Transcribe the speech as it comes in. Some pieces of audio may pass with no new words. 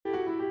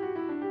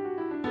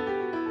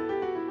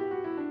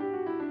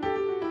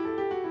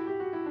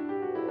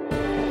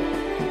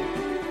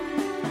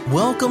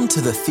Welcome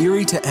to the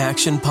Theory to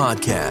Action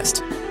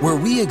podcast, where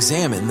we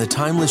examine the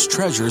timeless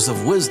treasures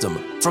of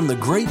wisdom from the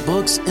great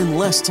books in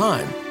less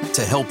time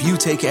to help you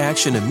take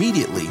action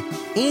immediately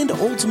and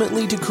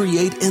ultimately to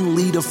create and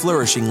lead a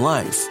flourishing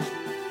life.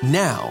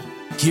 Now,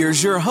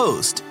 here's your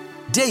host,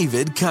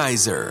 David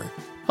Kaiser.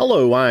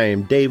 Hello, I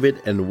am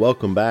David, and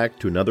welcome back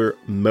to another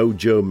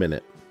Mojo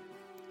Minute.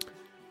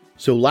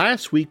 So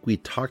last week we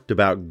talked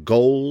about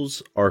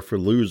goals are for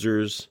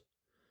losers,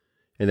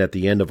 and at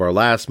the end of our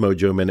last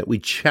Mojo Minute, we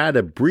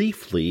chatted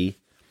briefly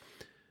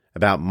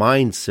about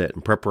mindset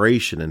and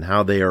preparation and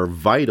how they are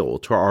vital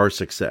to our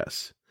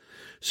success.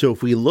 So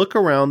if we look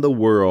around the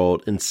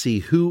world and see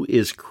who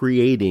is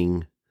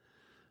creating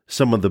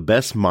some of the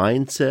best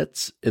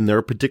mindsets in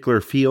their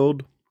particular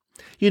field,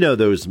 you know,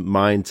 those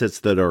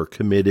mindsets that are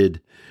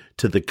committed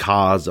to the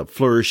cause of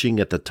flourishing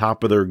at the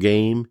top of their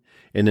game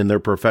and in their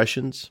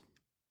professions,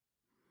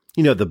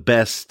 you know, the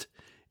best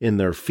in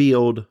their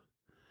field,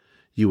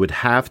 you would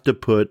have to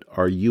put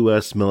our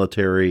U.S.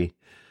 military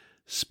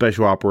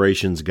special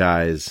operations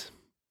guys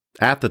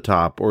at the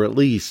top, or at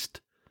least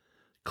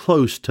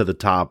close to the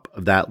top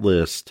of that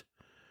list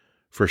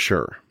for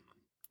sure.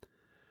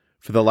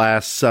 For the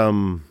last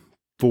some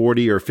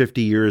 40 or 50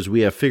 years,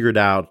 we have figured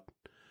out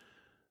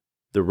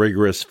the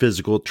rigorous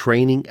physical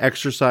training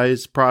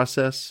exercise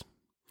process,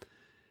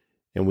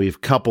 and we've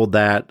coupled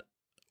that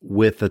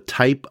with a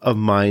type of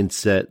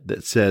mindset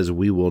that says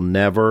we will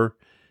never,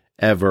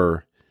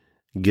 ever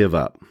give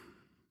up.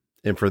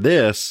 And for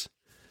this,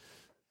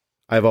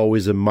 I've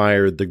always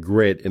admired the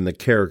grit and the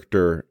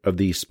character of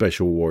these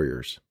special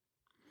warriors.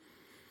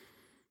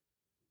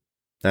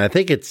 And I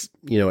think it's,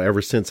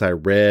 ever since I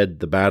read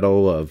the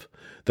Battle of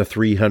the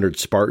 300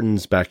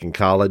 Spartans back in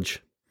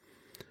college,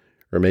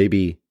 or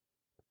maybe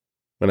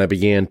when I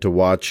began to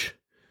watch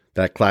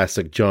that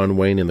classic John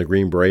Wayne and the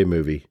Green Beret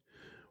movie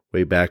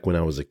way back when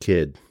I was a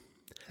kid.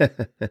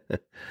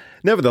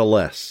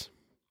 Nevertheless,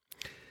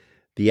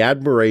 the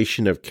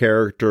admiration of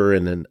character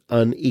and an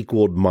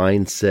unequaled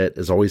mindset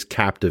has always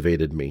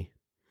captivated me,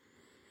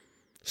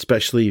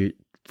 especially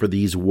for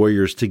these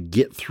warriors to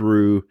get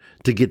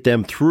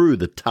them through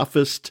the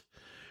toughest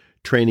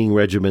training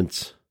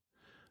regiments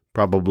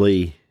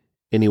probably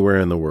anywhere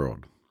in the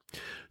world.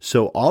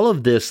 So all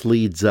of this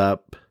leads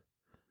up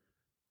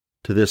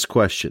to this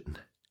question: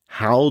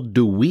 how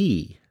do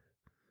we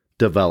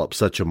develop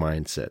such a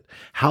mindset?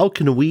 How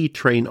can we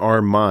train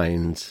our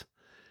minds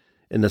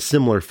in a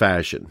similar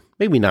fashion?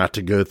 Maybe not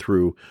to go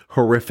through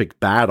horrific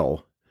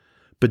battle,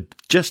 but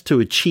just to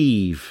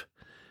achieve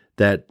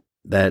that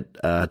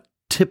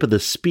tip of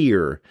the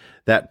spear,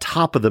 that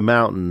top of the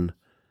mountain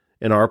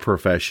in our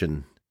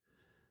profession.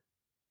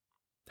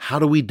 How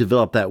do we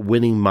develop that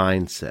winning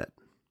mindset?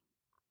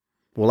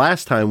 Well,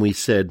 last time we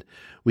said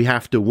we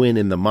have to win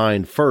in the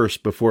mind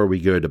first before we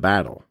go to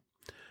battle.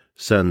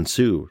 Sun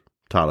Tzu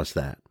taught us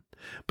that.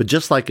 But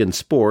just like in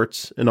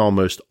sports, and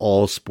almost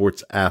all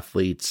sports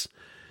athletes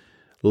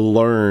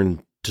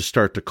learn to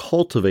start to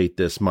cultivate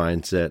this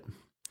mindset,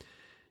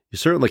 you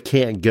certainly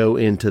can't go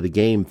into the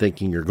game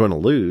thinking you're going to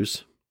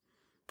lose,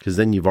 because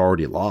then you've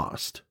already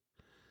lost.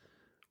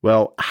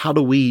 Well, how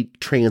do we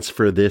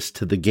transfer this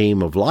to the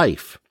game of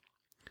life?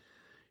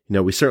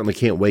 We certainly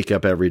can't wake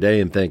up every day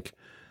and think,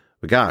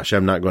 well, gosh,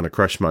 I'm not going to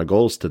crush my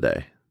goals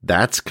today.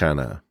 That's kind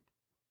of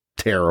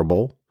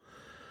terrible.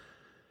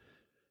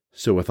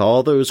 So with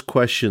all those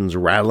questions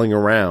rattling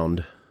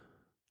around,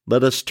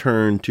 let us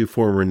turn to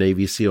former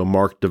Navy SEAL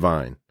Mark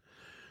Divine,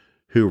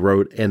 who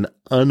wrote an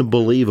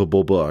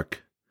unbelievable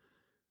book,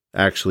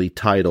 actually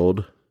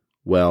titled,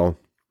 An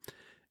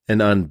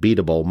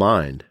Unbeatable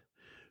Mind: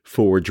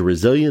 Forge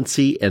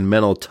Resiliency and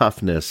Mental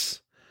Toughness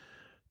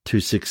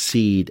to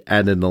Succeed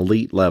at an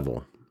Elite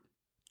Level.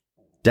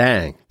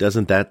 Dang,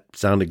 doesn't that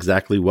sound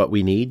exactly what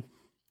we need?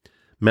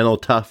 Mental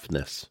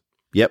toughness.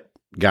 Yep,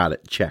 got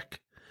it,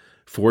 check.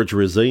 Forge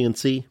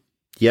resiliency.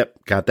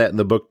 Yep, got that in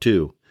the book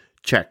too.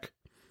 Check.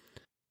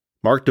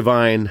 Mark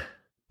Divine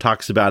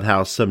talks about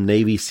how some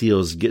Navy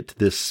SEALs get to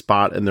this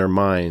spot in their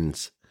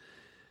minds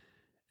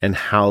and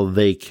how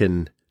they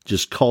can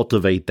just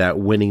cultivate that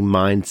winning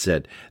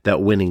mindset,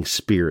 that winning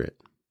spirit.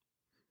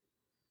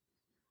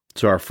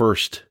 So our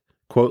first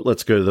quote,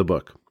 let's go to the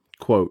book.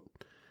 Quote,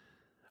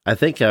 I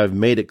think I've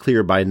made it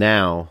clear by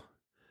now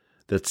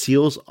that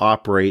SEALs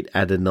operate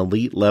at an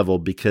elite level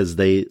because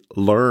they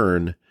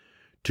learn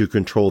to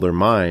control their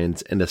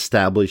minds and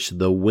establish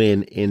the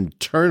win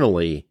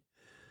internally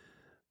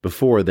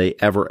before they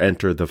ever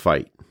enter the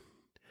fight.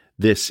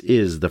 This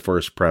is the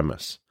first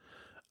premise.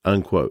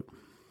 Unquote.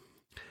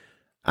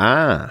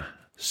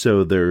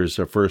 So there's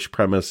a first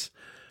premise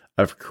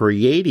of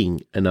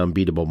creating an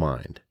unbeatable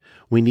mind.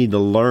 We need to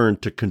learn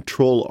to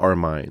control our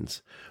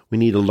minds. We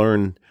need to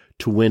learn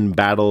to win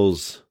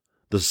battles,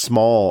 the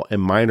small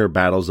and minor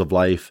battles of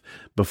life,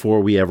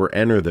 before we ever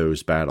enter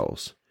those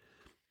battles.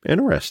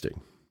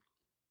 Interesting.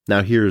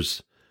 Now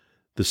here's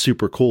the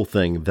super cool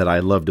thing that I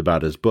loved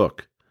about his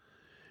book,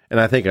 and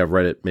I think I've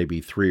read it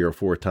maybe 3 or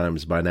 4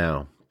 times by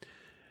now.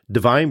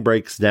 Divine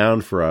breaks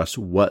down for us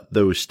what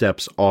those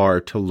steps are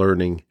to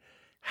learning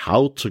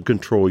how to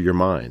control your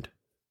mind.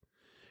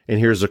 And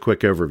here's a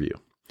quick overview.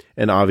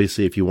 And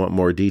obviously, if you want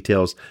more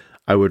details,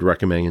 I would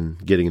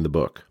recommend getting the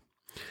book.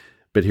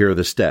 But here are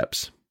the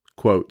steps.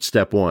 Quote,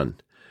 step 1,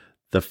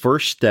 the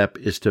first step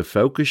is to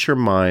focus your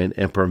mind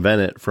and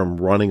prevent it from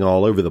running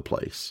all over the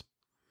place.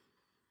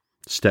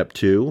 Step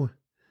 2,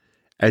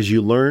 as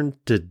you learn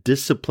to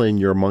discipline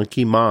your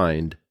monkey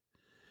mind,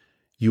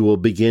 you will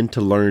begin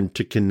to learn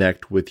to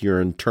connect with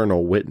your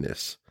internal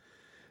witness.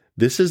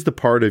 This is the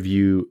part of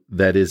you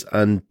that is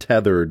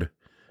untethered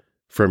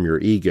from your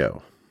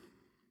ego.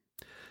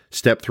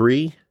 Step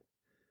 3,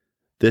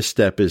 this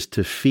step is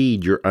to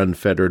feed your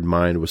unfettered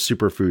mind with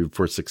superfood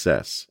for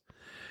success.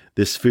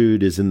 This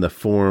food is in the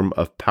form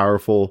of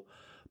powerful,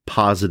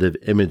 positive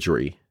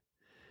imagery,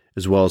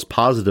 as well as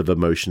positive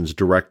emotions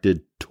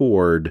directed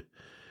toward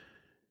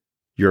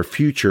your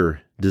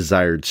future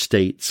desired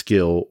state,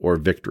 skill, or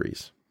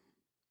victories.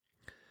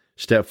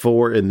 Step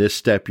 4, in this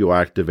step, you'll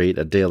activate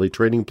a daily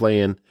training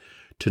plan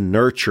to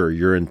nurture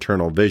your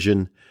internal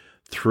vision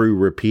through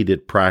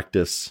repeated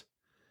practice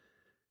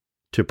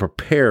to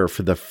prepare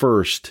for the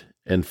first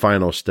and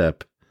final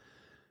step,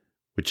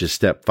 which is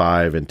step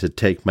 5, and to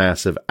take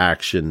massive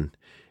action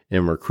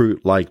and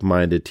recruit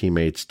like-minded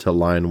teammates to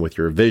align with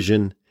your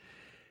vision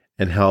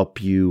and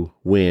help you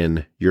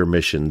win your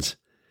missions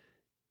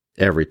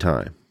every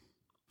time,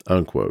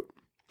 unquote.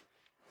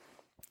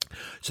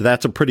 So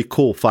that's a pretty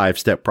cool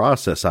 5-step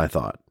process, I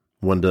thought.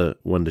 Wanted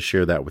to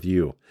share that with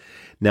you.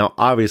 Now,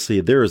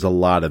 obviously, there is a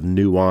lot of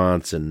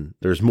nuance and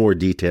there's more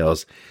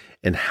details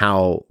in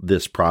how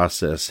this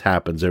process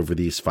happens over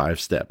these 5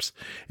 steps.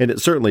 And it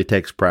certainly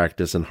takes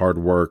practice and hard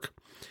work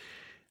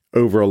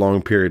over a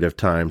long period of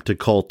time to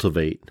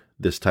cultivate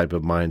this type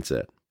of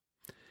mindset.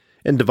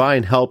 And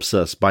Divine helps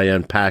us by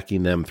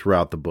unpacking them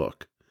throughout the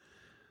book.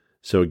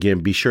 So again,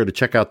 be sure to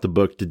check out the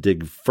book to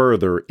dig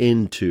further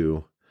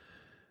into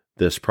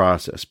this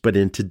process. But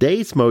in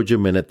today's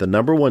Mojo Minute, the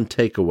number one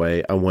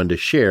takeaway I wanted to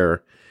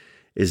share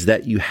is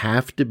that you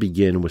have to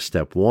begin with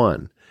step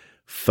 1.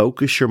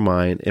 Focus your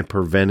mind and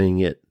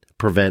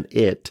prevent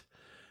it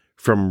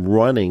from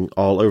running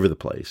all over the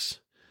place.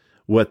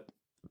 What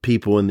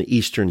people in the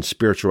Eastern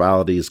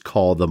spiritualities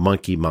call the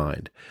monkey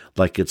mind,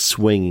 like it's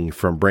swinging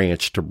from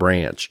branch to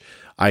branch,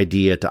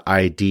 idea to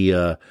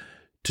idea,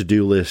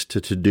 to-do list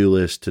to to-do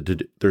list to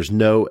there's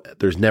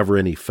never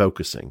any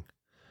focusing.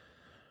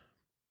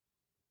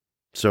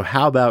 So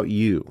how about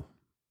you?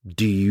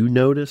 Do you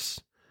notice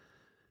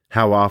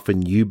how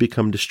often you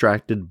become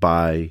distracted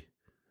by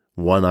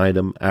one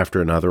item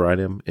after another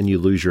item and you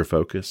lose your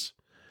focus?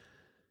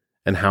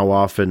 And how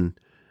often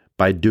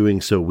by doing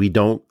so we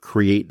don't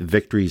create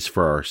victories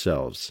for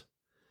ourselves?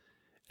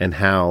 And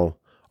how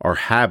our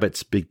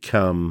habits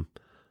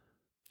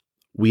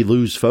we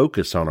lose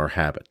focus on our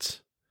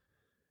habits.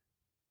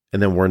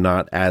 And then we're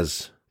not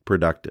as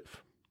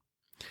productive.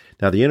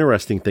 Now, the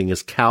interesting thing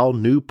is Cal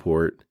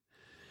Newport,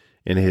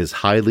 in his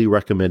highly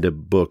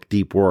recommended book,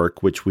 Deep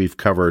Work, which we've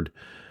covered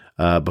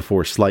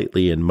before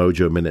slightly in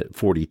Mojo Minute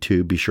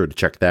 42, be sure to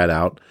check that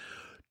out,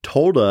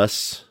 told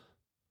us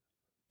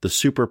the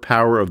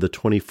superpower of the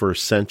 21st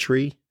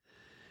century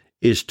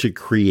is to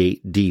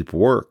create deep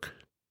work.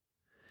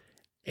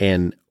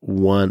 And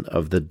one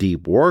of the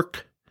deep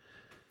work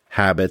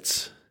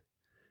habits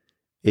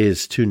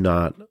is to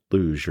not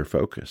lose your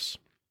focus.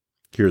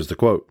 Here's the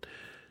quote.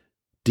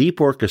 Deep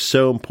work is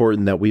so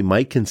important that we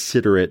might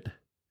consider it,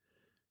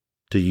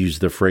 to use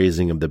the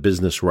phrasing of the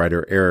business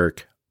writer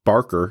Eric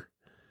Barker,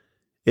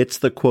 it's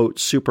the, quote,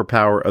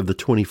 superpower of the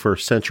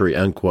 21st century,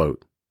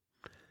 unquote.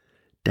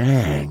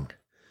 Dang.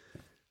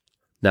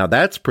 Now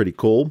that's pretty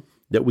cool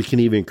that we can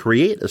even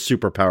create a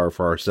superpower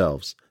for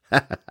ourselves.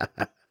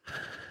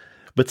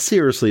 But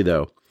seriously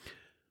though,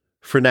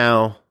 for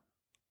now,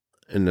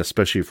 and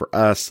especially for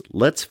us,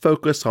 let's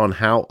focus on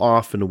how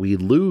often we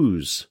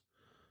lose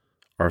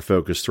our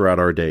focus throughout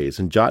our days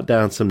and jot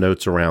down some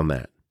notes around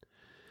that.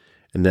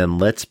 And then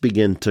let's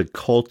begin to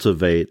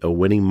cultivate a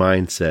winning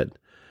mindset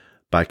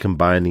by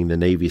combining the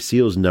Navy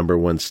SEALs' number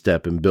 1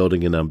 step in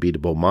building an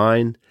unbeatable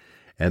mind,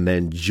 and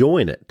then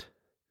join it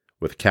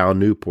with Cal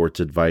Newport's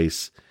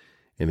advice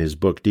in his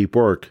book, Deep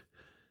Work,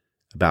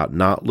 about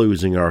not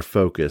losing our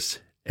focus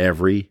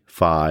every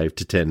 5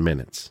 to 10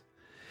 minutes.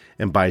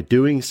 And by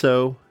doing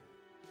so,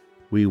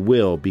 we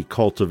will be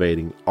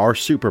cultivating our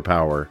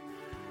superpower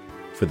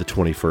for the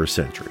 21st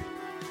century.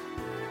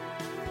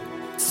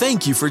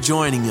 Thank you for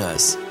joining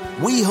us.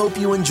 We hope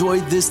you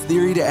enjoyed this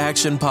Theory to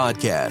Action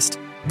podcast.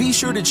 Be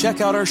sure to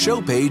check out our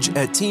show page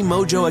at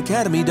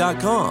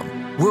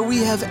teammojoacademy.com, where we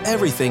have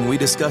everything we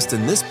discussed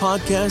in this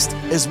podcast,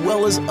 as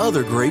well as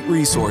other great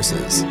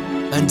resources.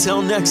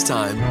 Until next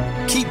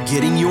time, keep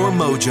getting your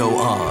mojo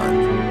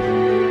on.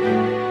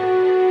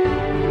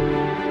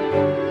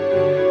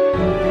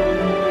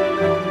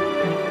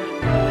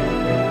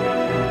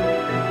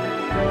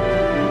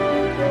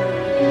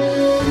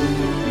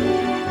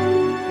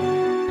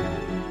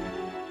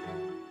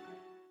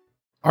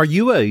 Are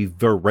you a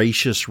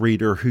voracious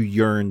reader who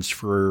yearns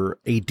for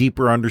a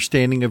deeper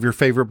understanding of your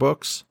favorite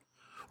books?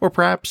 Or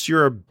perhaps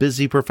you're a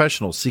busy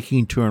professional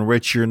seeking to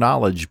enrich your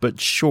knowledge but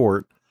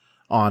short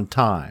on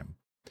time.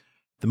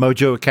 The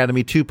Mojo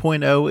Academy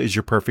 2.0 is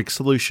your perfect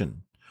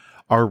solution.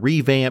 Our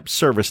revamped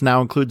service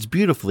now includes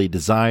beautifully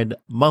designed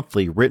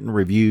monthly written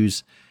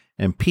reviews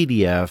and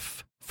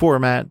PDF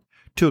format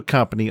to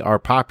accompany our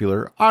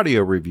popular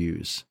audio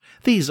reviews.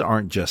 These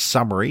aren't just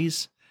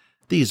summaries.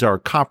 These are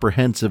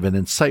comprehensive and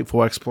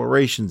insightful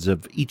explorations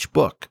of each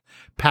book,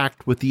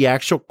 packed with the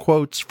actual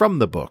quotes from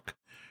the book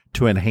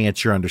to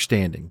enhance your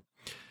understanding.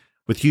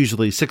 With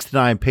usually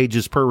 69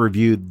 pages per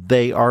review,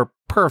 they are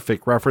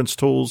perfect reference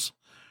tools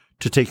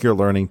to take your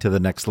learning to the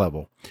next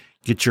level.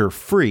 Get your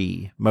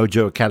free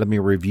Mojo Academy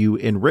review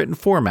in written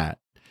format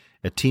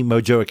at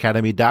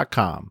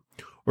teammojoacademy.com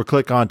or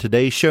click on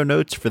today's show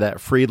notes for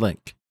that free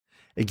link.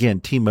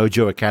 Again,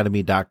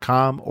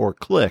 teammojoacademy.com or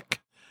click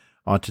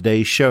on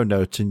today's show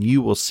notes and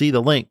you will see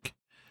the link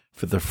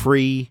for the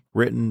free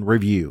written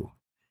review.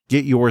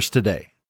 Get yours today.